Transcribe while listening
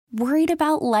Worried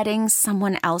about letting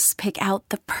someone else pick out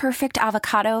the perfect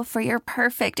avocado for your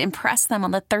perfect impress them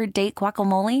on the third date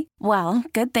guacamole? Well,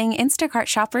 good thing Instacart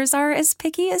shoppers are as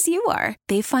picky as you are.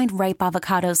 They find ripe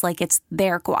avocados like it's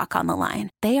their guac on the line.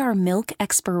 They are milk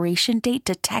expiration date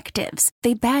detectives.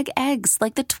 They bag eggs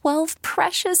like the 12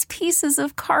 precious pieces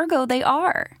of cargo they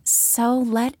are. So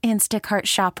let Instacart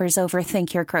shoppers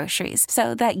overthink your groceries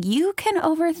so that you can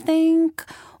overthink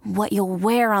what you'll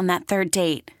wear on that third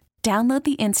date. Download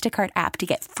the Instacart app to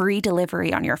get free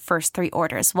delivery on your first 3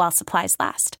 orders while supplies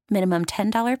last. Minimum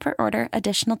 $10 per order.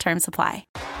 Additional terms apply.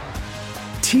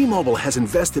 T-Mobile has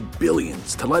invested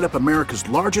billions to light up America's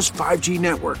largest 5G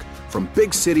network, from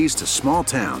big cities to small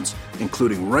towns,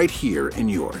 including right here in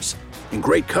yours. And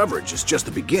great coverage is just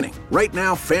the beginning. Right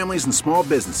now, families and small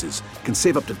businesses can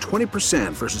save up to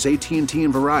 20% versus AT&T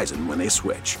and Verizon when they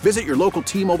switch. Visit your local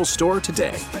T-Mobile store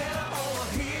today.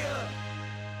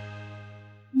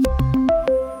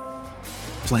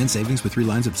 Plan savings with 3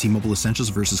 lines of T-Mobile Essentials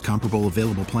versus comparable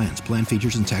available plans. Plan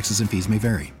features and taxes and fees may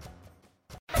vary.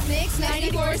 Mix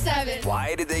 94.7.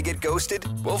 Why did they get ghosted?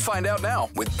 We'll find out now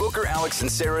with Booker, Alex,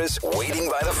 and Sarah's Waiting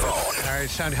by the Phone. All right,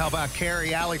 it's time to help out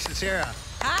Carrie, Alex, and Sarah.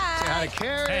 Hi. Say hi to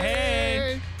Carrie.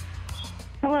 Hey.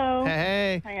 Hello.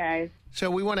 Hey. Hi, guys. So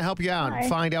we want to help you out and Hi.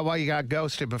 find out why you got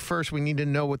ghosted, but first we need to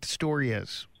know what the story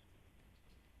is.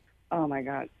 Oh, my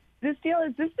God. This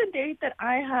the date that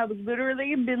I have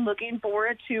literally been looking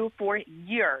forward to for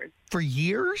years. For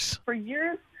years? For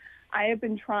years, I have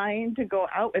been trying to go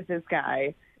out with this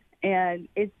guy, and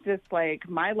it's just like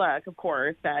my luck, of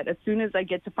course, that as soon as I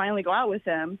get to finally go out with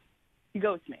him, he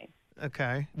ghosts me.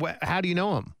 Okay. How do you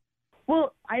know him?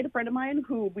 Well, I had a friend of mine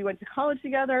who we went to college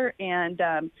together, and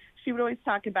she would always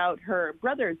talk about her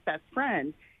brother's best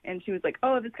friend. And she was like,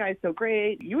 "Oh, this guy's so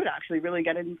great. You would actually really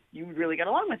get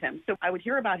along with him." So I would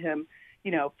hear about him,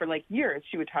 for like years.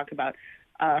 She would talk about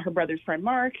her brother's friend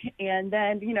Mark, and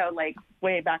then like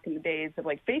way back in the days of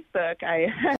like Facebook,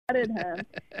 I added him,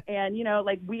 and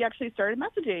we actually started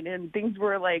messaging, and things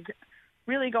were like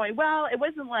really going well. It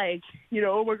wasn't like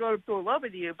we're going to fall in love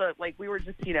with you, but like we were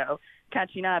just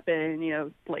catching up,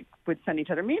 and like would send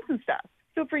each other memes and stuff.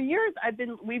 So for years,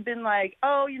 we've been like,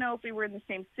 oh, if we were in the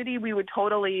same city, we would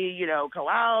totally, go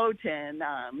out and,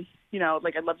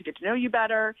 like I'd love to get to know you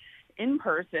better in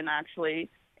person, actually.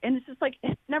 And it's just like,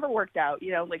 it never worked out,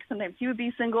 like sometimes he would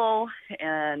be single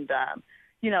and,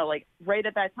 like right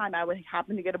at that time I would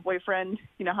happen to get a boyfriend,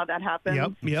 how that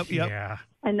happens. Yep. Yeah.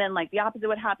 And then like the opposite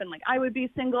would happen, like I would be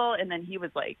single and then he was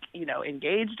like,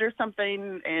 engaged or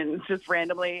something and just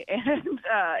randomly. And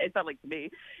it felt like to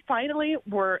me. Finally,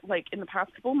 we're like in the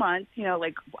past couple months,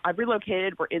 like I've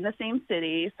relocated. We're in the same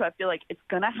city. So I feel like it's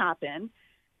going to happen.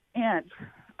 And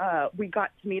we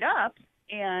got to meet up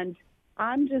and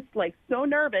I'm just like so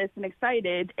nervous and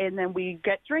excited. And then we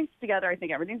get drinks together. I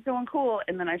think everything's going cool.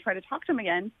 And then I try to talk to him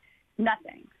again.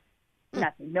 Nothing.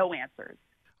 No answers.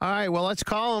 All right, well, let's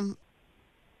call him.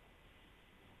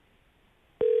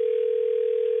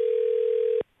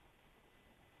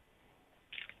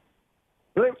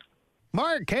 Hello.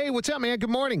 Mark, hey, what's up, man? Good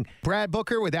morning. Brad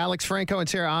Booker with Alex Franco and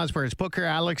Sarah Osborne. It's Booker,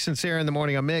 Alex, and Sarah in the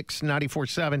morning on Mix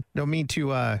 94.7. Don't mean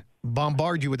to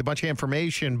bombard you with a bunch of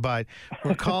information, but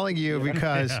we're calling you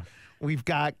because we've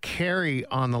got Carrie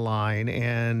on the line,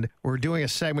 and we're doing a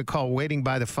segment called Waiting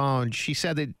by the Phone. She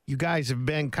said that you guys have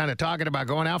been kind of talking about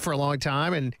going out for a long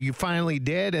time, and you finally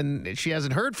did, and she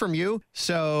hasn't heard from you.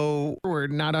 So we're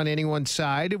not on anyone's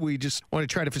side. We just want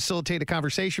to try to facilitate a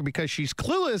conversation because she's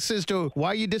clueless as to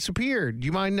why you disappeared. Do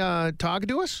you mind talking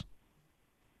to us?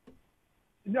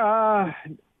 No,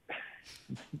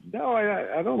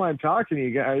 I don't mind talking to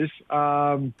you guys.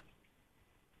 It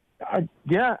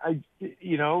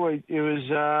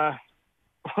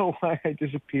was why I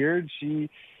disappeared. She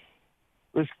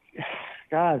was,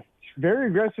 very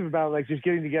aggressive about like just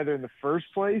getting together in the first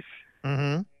place.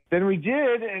 Mm-hmm. Then we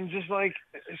did, and just like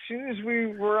as soon as we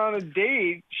were on a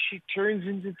date, she turns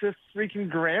into the freaking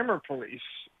grammar police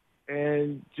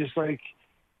and just like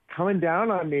coming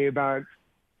down on me about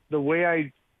the way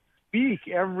I speak.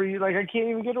 I can't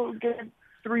even get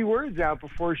 3 words out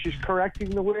before she's correcting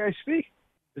the way I speak.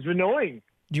 It's annoying.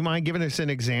 Do you mind giving us an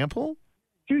example?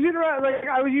 She was like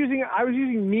I was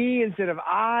using me instead of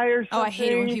I or something. Oh, I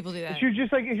hate it when people do that. She was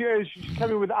just like she's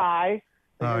coming with I.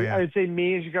 Oh, yeah. I would say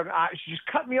me, and she just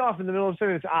cut me off in the middle of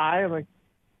saying it's I. I'm like,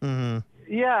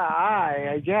 yeah,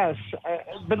 I guess,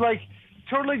 but like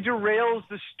totally derails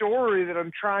the story that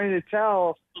I'm trying to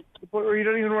tell, or you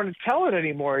don't even want to tell it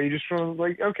anymore. You just want to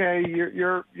like, okay,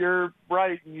 you're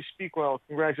right, and you speak well.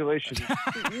 Congratulations.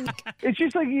 It's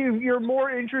just like you're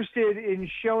more interested in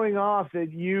showing off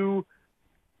that you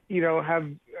have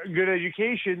a good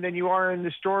education than you are in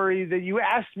the story that you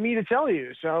asked me to tell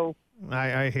you. So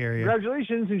I hear you.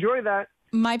 Congratulations. Enjoy that.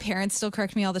 My parents still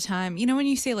correct me all the time. You know when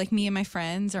you say like me and my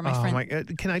friends or my friends? My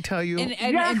God. Can I tell you?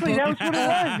 Exactly. That's what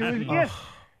it was.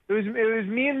 It was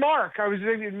me and Mark. I was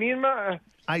thinking me and Mark.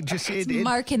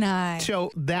 Mark and I. So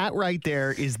that right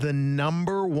there is the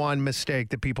number one mistake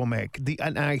that people make.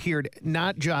 And I hear it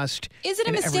not just. Is it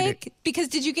a mistake? Because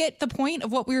did you get the point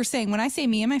of what we were saying? When I say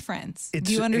me and my friends,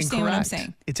 do you understand what I'm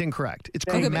saying? It's incorrect. It's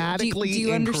grammatically do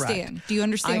you incorrect. understand? Do you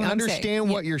understand what I'm saying? I understand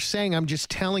what you're saying. I'm just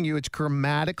telling you it's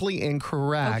grammatically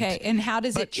incorrect. Okay, and how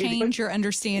does it change your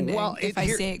understanding if I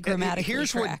say it grammatically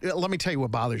correct? Let me tell you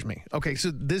what bothers me. Okay,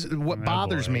 so what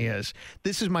bothers me is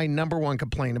this is my number one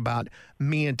complaint about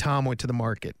me and Tom went to the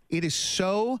market. It is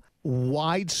so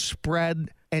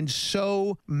widespread and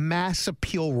so mass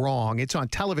appeal wrong. It's on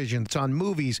television. It's on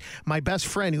movies. My best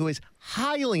friend, who is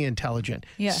highly intelligent,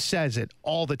 says it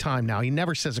all the time now. He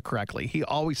never says it correctly. He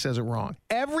always says it wrong.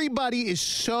 Everybody is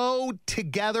so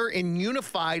together and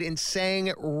unified in saying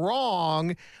it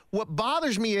wrong. What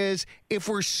bothers me is if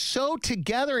we're so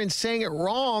together in saying it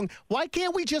wrong, why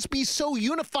can't we just be so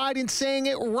unified in saying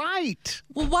it right?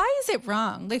 Well, why is it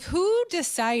wrong? Like, who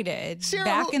decided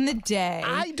back in the day?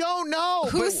 I don't know.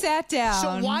 Who sat down?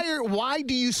 So why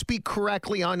do you speak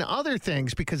correctly on other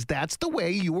things? Because that's the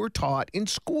way you were taught in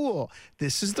school.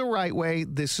 This is the right way.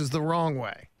 This is the wrong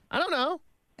way. I don't know.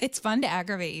 It's fun to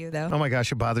aggravate you, though. Oh, my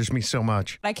gosh. It bothers me so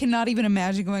much. I cannot even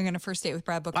imagine going on a first date with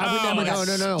Brad Booker. I would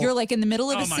never. No. You're like in the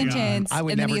middle of a sentence, and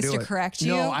then he has to correct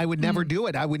you. No, I would never do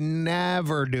it. I would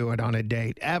never do it on a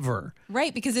date, ever.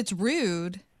 Right, because it's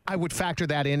rude. I would factor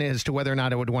that in as to whether or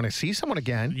not I would want to see someone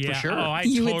again, for sure.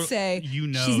 You would say,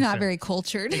 she's not very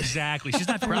cultured. Exactly. She's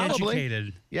not very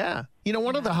educated. Yeah. You know,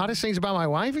 one of the hottest things about my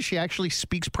wife is she actually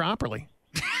speaks properly.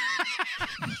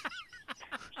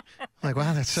 Like,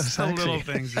 wow, that's so sexy. Just the little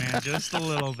things, man. Just the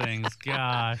little things.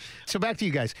 Gosh. So back to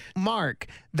you guys. Mark,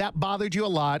 that bothered you a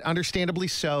lot, understandably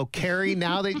so. Carrie,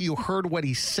 now that you heard what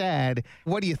he said,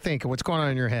 what do you think? What's going on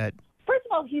in your head? First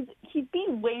of all, he's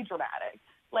being way dramatic.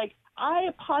 Like, I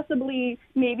possibly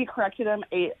maybe corrected him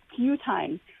a few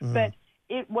times, but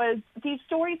these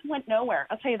stories went nowhere.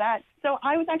 I'll tell you that. So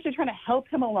I was actually trying to help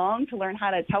him along to learn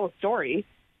how to tell a story.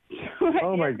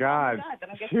 Oh, my God. Then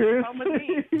I guess you're home with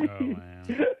me. Oh,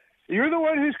 man. You're the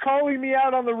one who's calling me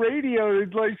out on the radio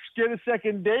to, like, get a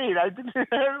second date. I think,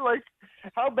 like,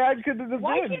 how bad could it have been?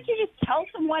 Why can't you just tell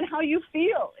someone how you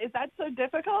feel? Is that so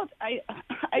difficult? I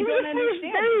don't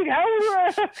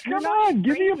understand. Come on,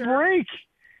 give me a break.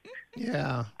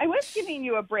 Yeah. I was giving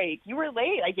you a break. You were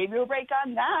late. I gave you a break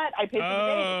on that. I paid for the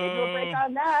date. I gave you a break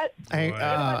on that.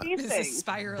 This is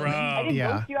spiraling. I didn't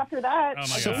ghost you after that. Oh, my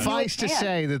God. Suffice to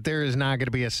say that there is not going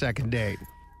to be a second date.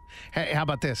 Hey, how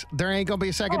about this? There ain't going to be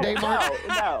a second date, Mark?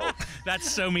 No. That's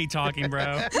so me talking,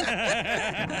 bro.